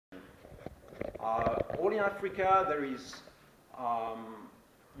All in Africa, there is,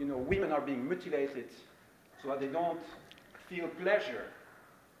 women are being mutilated so that they don't feel pleasure.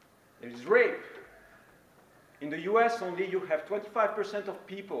 There is rape. In the US only, you have 25% of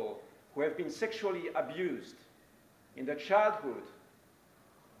people who have been sexually abused in their childhood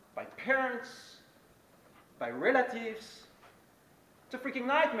by parents, by relatives. It's a freaking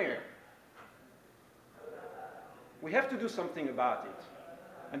nightmare. We have to do something about it.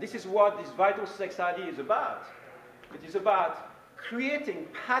 And this is what this vital sex ID is about. It is about creating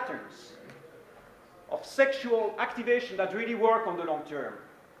patterns of sexual activation that really work on the long term.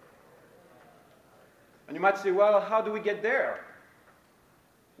 And you might say, well, how do we get there?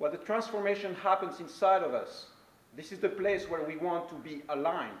 Well, the transformation happens inside of us. This is the place where we want to be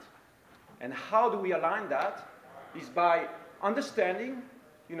aligned. And how do we align that? Is by understanding,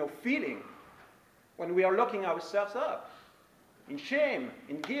 feeling when we are locking ourselves up in shame,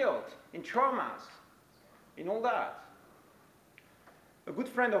 in guilt, in traumas, in all that. A good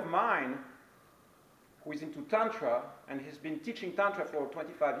friend of mine who is into Tantra and has been teaching Tantra for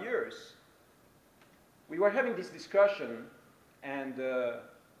 25 years, we were having this discussion, and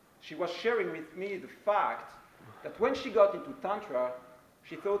she was sharing with me the fact that when she got into Tantra,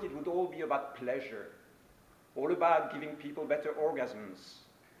 she thought it would all be about pleasure, all about giving people better orgasms,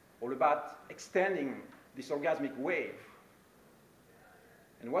 all about extending this orgasmic wave.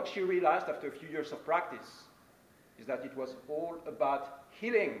 And what she realized after a few years of practice is that it was all about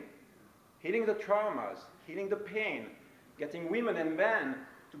healing, healing the traumas, healing the pain, getting women and men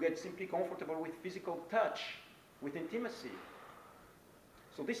to get simply comfortable with physical touch, with intimacy.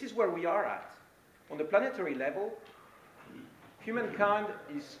 So this is where we are at. On the planetary level, humankind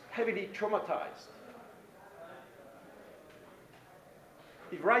is heavily traumatized.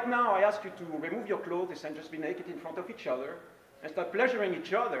 If right now I ask you to remove your clothes and just be naked in front of each other and start pleasuring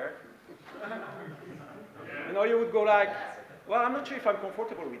each other, you would go like, well, I'm not sure if I'm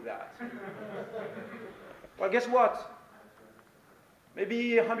comfortable with that. Well, guess what?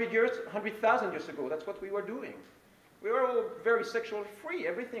 Maybe 100,000 years ago, that's what we were doing. We were all very sexually free.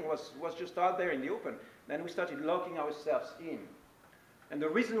 Everything was just out there in the open. Then we started locking ourselves in. And the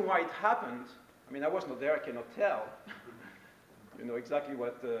reason why it happened, I was not there, I cannot tell. You know exactly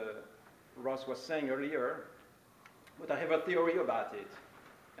what Ross was saying earlier, but I have a theory about it.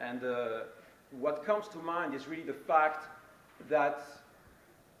 And what comes to mind is really the fact that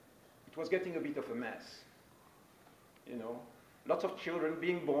it was getting a bit of a mess. Lots of children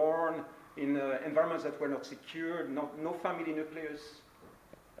being born in environments that were not secure, no family nucleus.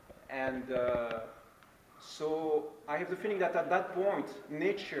 And so I have the feeling that at that point,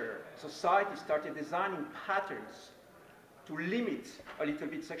 nature, society started designing patterns to limit a little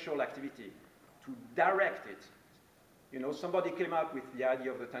bit sexual activity, to direct it. Somebody came up with the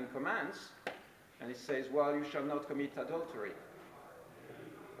idea of the Ten Commandments, and it says, well, you shall not commit adultery.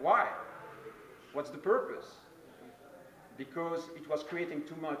 Why? What's the purpose? Because it was creating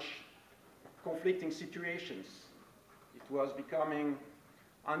too much conflicting situations. It was becoming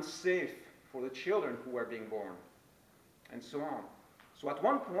unsafe for the children who were being born, and so on. So at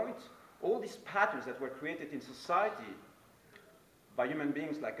one point, all these patterns that were created in society by human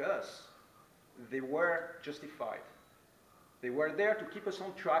beings like us, they were justified. They were there to keep us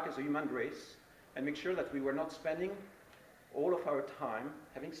on track as a human race and make sure that we were not spending all of our time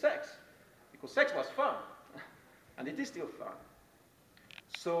having sex, because sex was fun, and it is still fun.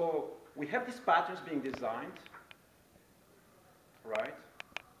 So we have these patterns being designed, right?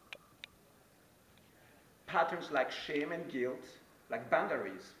 Patterns like shame and guilt, like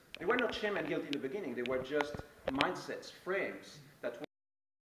boundaries. They were not shame and guilt in the beginning, they were just mindsets, frames